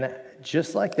 And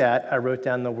just like that, I wrote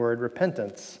down the word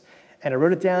repentance. And I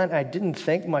wrote it down. I didn't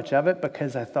think much of it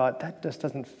because I thought that just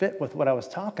doesn't fit with what I was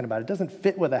talking about. It doesn't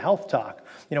fit with a health talk,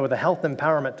 with a health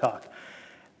empowerment talk.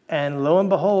 And lo and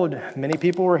behold, many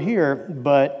people were here,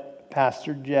 but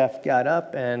Pastor Jeff got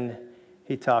up and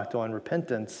he talked on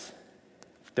repentance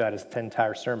throughout his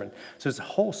entire sermon. So his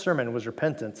whole sermon was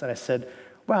repentance. And I said,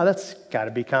 wow, that's got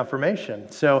to be confirmation.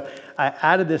 So I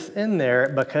added this in there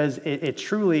because it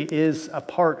truly is a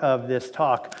part of this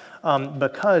talk.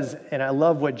 Because, and I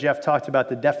love what Jeff talked about,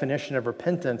 the definition of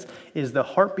repentance is the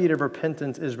heartbeat of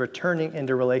repentance is returning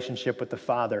into relationship with the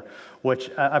Father, which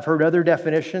I've heard other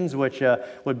definitions, which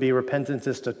would be repentance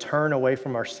is to turn away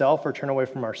from ourself or turn away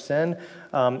from our sin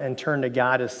and turn to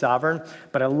God as sovereign.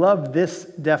 But I love this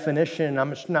definition.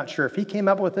 I'm not sure if he came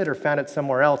up with it or found it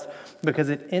somewhere else, because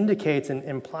it indicates and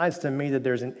implies to me that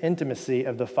there's an intimacy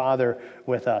of the Father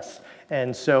with us.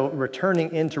 And so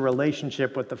returning into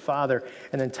relationship with the Father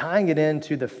and then tying it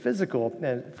into the physical,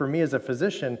 and for me as a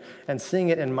physician, and seeing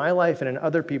it in my life and in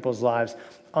other people's lives,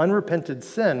 unrepented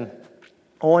sin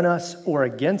on us or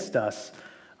against us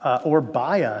or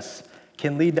by us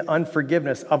can lead to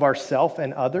unforgiveness of ourselves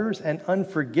and others, and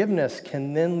unforgiveness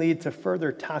can then lead to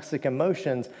further toxic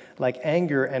emotions like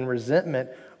anger and resentment,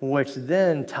 which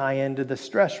then tie into the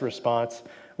stress response,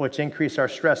 which increase our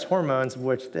stress hormones,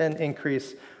 which then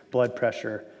increase blood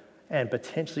pressure and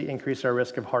potentially increase our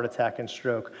risk of heart attack and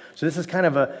stroke. So this is kind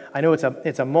of I know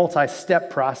it's a multi-step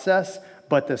process,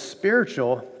 but the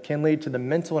spiritual can lead to the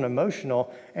mental and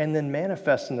emotional and then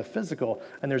manifest in the physical.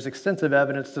 And there's extensive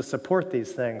evidence to support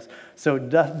these things. So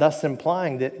thus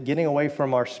implying that getting away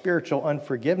from our spiritual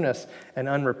unforgiveness and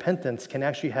unrepentance can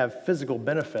actually have physical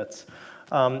benefits.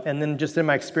 And then just in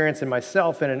my experience in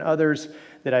myself and in others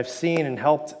that I've seen and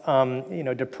helped,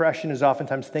 depression is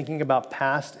oftentimes thinking about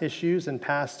past issues and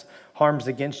past harms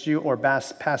against you or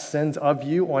past sins of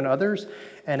you on others.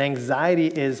 And anxiety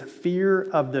is fear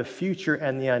of the future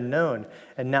and the unknown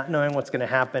and not knowing what's going to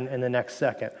happen in the next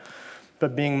second.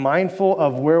 But being mindful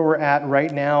of where we're at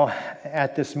right now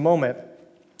at this moment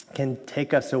can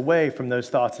take us away from those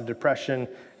thoughts of depression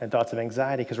and thoughts of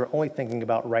anxiety, because we're only thinking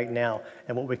about right now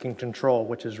and what we can control,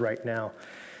 which is right now.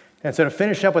 And so to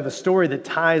finish up with a story that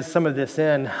ties some of this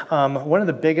in, one of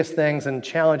the biggest things and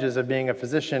challenges of being a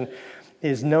physician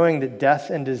is knowing that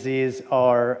death and disease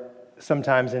are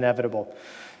sometimes inevitable.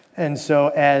 And so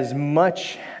as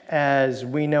much as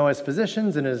we know as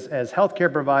physicians and as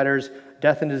healthcare providers,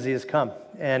 death and disease come.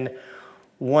 And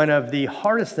one of the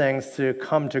hardest things to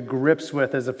come to grips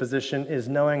with as a physician is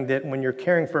knowing that when you're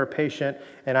caring for a patient,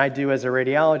 and I do as a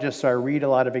radiologist, so I read a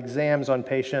lot of exams on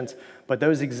patients, but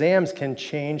those exams can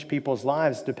change people's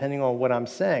lives depending on what I'm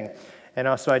saying. And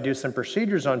also I do some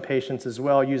procedures on patients as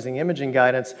well using imaging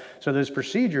guidance. So those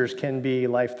procedures can be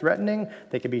life-threatening,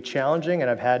 they can be challenging,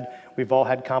 and we've all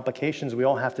had complications. We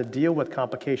all have to deal with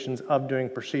complications of doing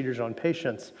procedures on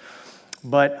patients.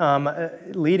 But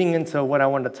leading into what I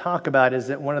wanted to talk about is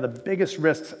that one of the biggest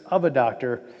risks of a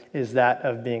doctor is that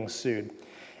of being sued.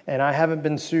 And I haven't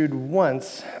been sued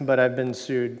once, but I've been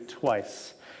sued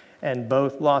twice. And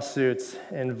both lawsuits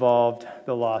involved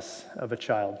the loss of a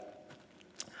child.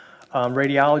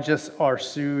 Radiologists are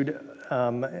sued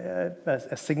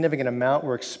a significant amount.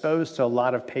 We're exposed to a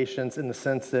lot of patients in the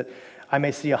sense that I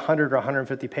may see 100 or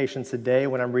 150 patients a day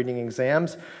when I'm reading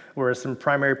exams, whereas some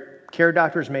primary care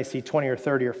doctors may see 20 or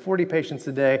 30 or 40 patients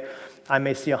a day. I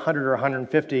may see 100 or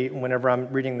 150 whenever I'm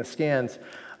reading the scans.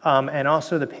 And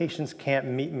also the patients can't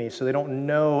meet me, so they don't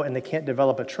know and they can't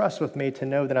develop a trust with me to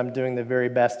know that I'm doing the very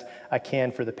best I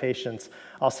can for the patients.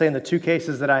 I'll say in the two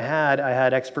cases that I had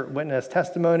expert witness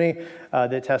testimony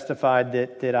that testified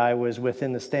that I was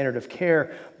within the standard of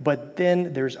care, but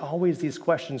then there's always these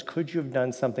questions, could you have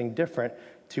done something different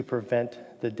to prevent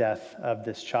the death of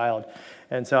this child.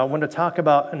 And so I want to talk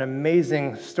about an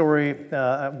amazing story,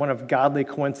 one of godly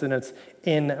coincidence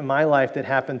in my life that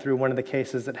happened through one of the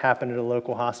cases that happened at a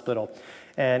local hospital.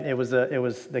 And it was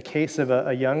the case of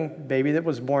a young baby that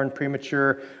was born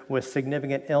premature with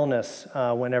significant illness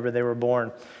whenever they were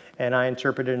born. And I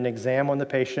interpreted an exam on the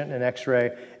patient, an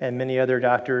x-ray, and many other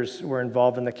doctors were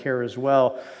involved in the care as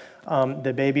well.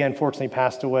 The baby unfortunately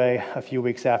passed away a few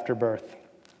weeks after birth.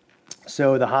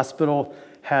 So the hospital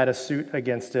had a suit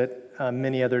against it.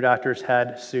 Many other doctors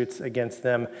had suits against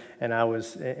them, and I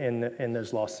was in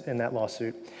that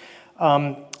lawsuit.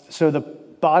 So the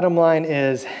bottom line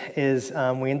is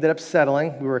we ended up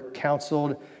settling. We were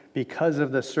counseled because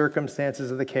of the circumstances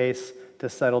of the case to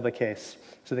settle the case.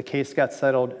 So the case got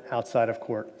settled outside of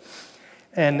court.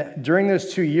 And during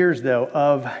those 2 years, though,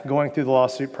 of going through the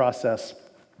lawsuit process,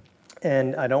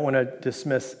 and I don't want to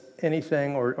dismiss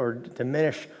anything or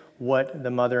diminish what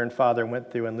the mother and father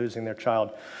went through in losing their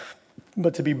child,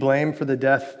 but to be blamed for the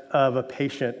death of a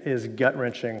patient is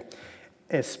gut-wrenching,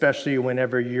 especially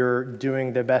whenever you're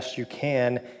doing the best you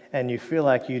can and you feel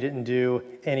like you didn't do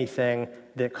anything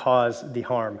that caused the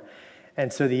harm.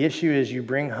 And so the issue is you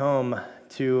bring home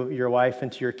to your wife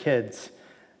and to your kids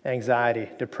anxiety,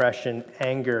 depression,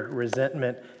 anger,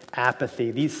 resentment,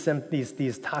 apathy,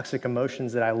 these toxic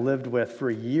emotions that I lived with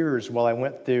for years while I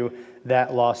went through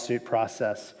that lawsuit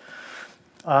process.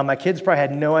 My kids probably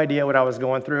had no idea what I was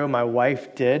going through. My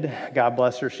wife did. God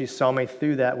bless her. She saw me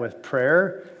through that with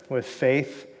prayer, with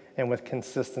faith, and with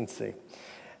consistency.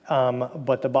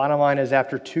 But the bottom line is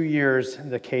after 2 years,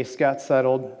 the case got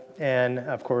settled and,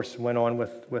 of course, went on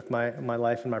with my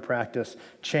life and my practice.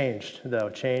 Changed.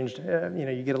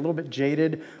 You get a little bit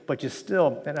jaded, but you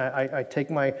still, and I take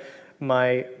my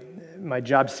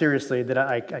job seriously, that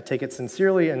I take it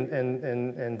sincerely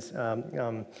and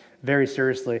very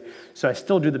seriously. So I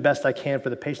still do the best I can for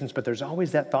the patients, but there's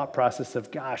always that thought process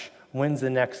of, gosh, when's the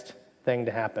next thing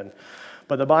to happen?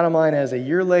 But the bottom line is, a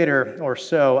year later or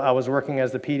so, I was working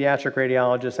as the pediatric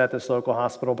radiologist at this local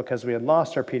hospital because we had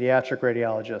lost our pediatric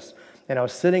radiologist. And I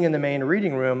was sitting in the main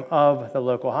reading room of the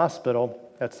local hospital,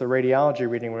 that's the radiology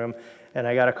reading room, and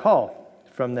I got a call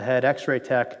from the head x-ray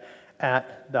tech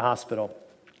at the hospital.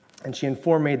 And she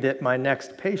informed me that my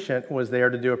next patient was there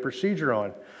to do a procedure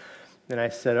on. And I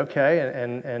said, okay,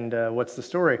 and what's the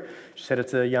story? She said,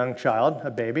 it's a young child,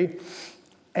 a baby.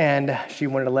 And she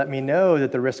wanted to let me know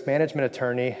that the risk management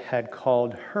attorney had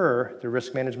called her, the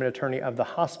risk management attorney of the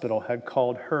hospital had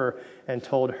called her and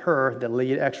told her, the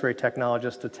lead x-ray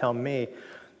technologist, to tell me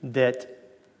that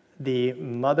the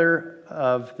mother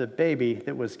of the baby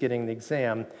that was getting the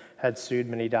exam had sued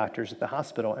many doctors at the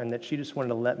hospital, and that she just wanted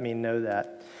to let me know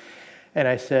that. And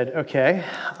I said, okay,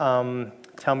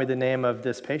 tell me the name of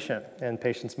this patient and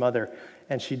patient's mother.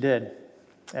 And she did.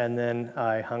 And then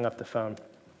I hung up the phone.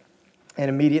 And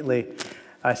immediately,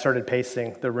 I started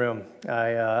pacing the room.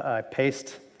 I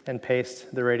paced and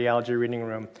paced the radiology reading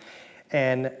room.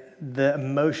 And the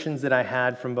emotions that I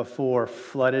had from before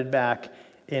flooded back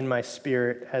in my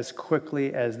spirit as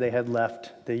quickly as they had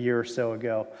left the year or so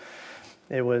ago.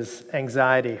 It was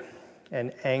anxiety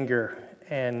and anger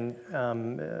and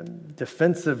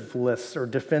defenseless,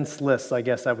 I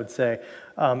guess I would say,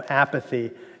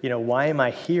 apathy. Why am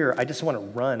I here? I just want to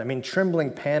run.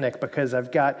 Trembling panic because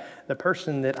I've got the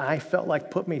person that I felt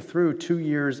like put me through 2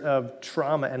 years of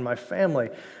trauma and my family.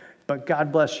 But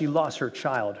God bless, she lost her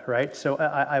child, right? So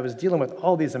I was dealing with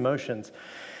all these emotions.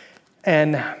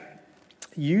 And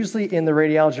usually in the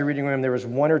radiology reading room, there was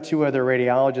 1 or 2 other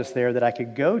radiologists there that I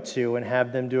could go to and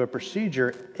have them do a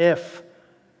procedure if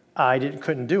I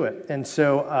couldn't do it. And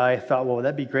so I thought, well,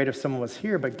 that'd be great if someone was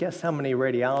here, but guess how many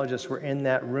radiologists were in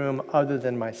that room other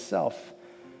than myself?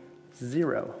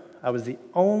 0. I was the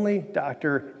only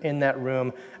doctor in that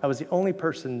room. I was the only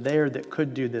person there that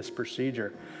could do this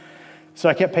procedure. So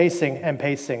I kept pacing and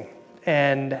pacing,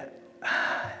 and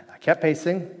I kept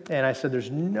pacing, and I said,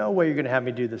 there's no way you're going to have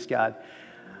me do this, God.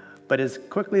 But as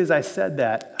quickly as I said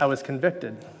that, I was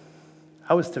convicted.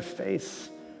 I was to face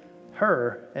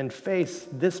her and face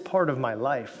this part of my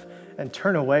life and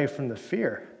turn away from the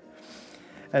fear.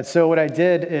 And so what I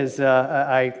did is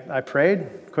I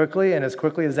prayed quickly, and as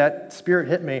quickly as that spirit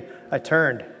hit me, I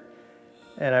turned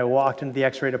and I walked into the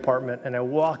x-ray department, and I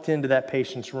walked into that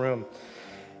patient's room,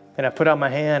 and I put out my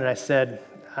hand and I said,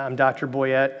 I'm Dr.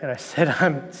 Boyette, and I said,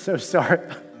 I'm so sorry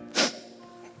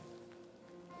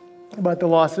about the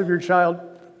loss of your child.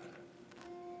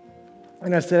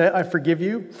 And I said, I forgive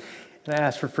you. And I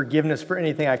asked for forgiveness for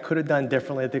anything I could have done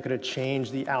differently that could have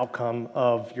changed the outcome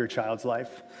of your child's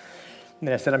life. And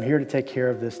I said, I'm here to take care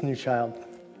of this new child.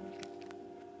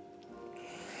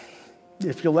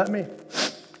 If you'll let me.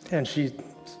 And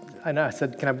I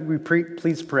said, can we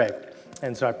please pray?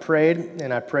 And so I prayed,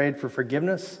 and I prayed for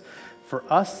forgiveness for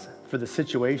us, for the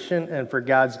situation, and for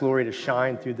God's glory to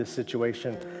shine through this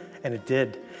situation. And it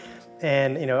did.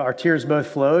 And, our tears both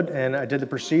flowed, and I did the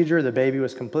procedure. The baby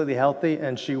was completely healthy,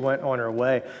 and she went on her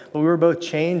way. But we were both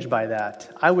changed by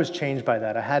that. I was changed by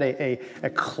that. I had a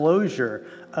closure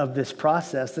of this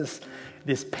process,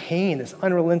 this pain, this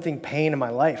unrelenting pain in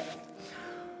my life.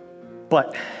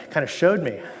 But kind of showed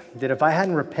me that if I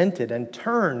hadn't repented and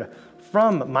turned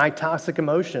from my toxic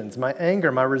emotions, my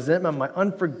anger, my resentment, my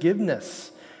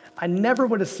unforgiveness, I never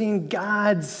would have seen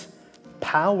God's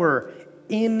power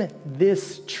in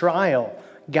this trial,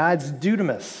 God's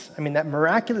dunamis. That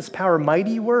miraculous power,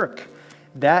 mighty work,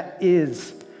 that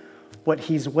is what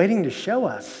he's waiting to show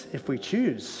us if we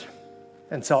choose.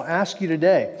 And so I'll ask you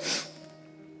today,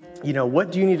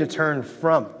 what do you need to turn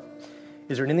from?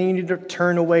 Is there anything you need to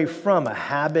turn away from, a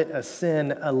habit, a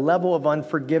sin, a level of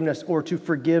unforgiveness, or to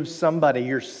forgive somebody,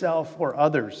 yourself or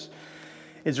others?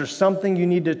 Is there something you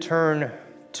need to turn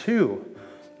to?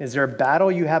 Is there a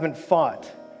battle you haven't fought,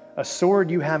 a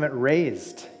sword you haven't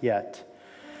raised yet?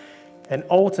 And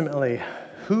ultimately,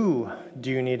 who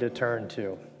do you need to turn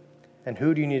to? And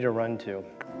who do you need to run to?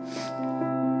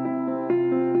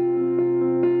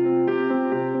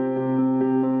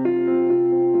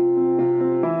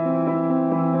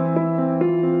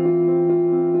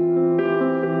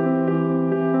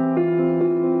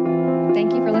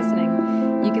 Thank you for listening.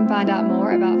 You can find out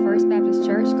more about First Baptist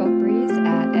Church Gulf Breeze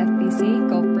at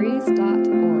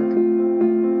fbcgulfbreeze.org.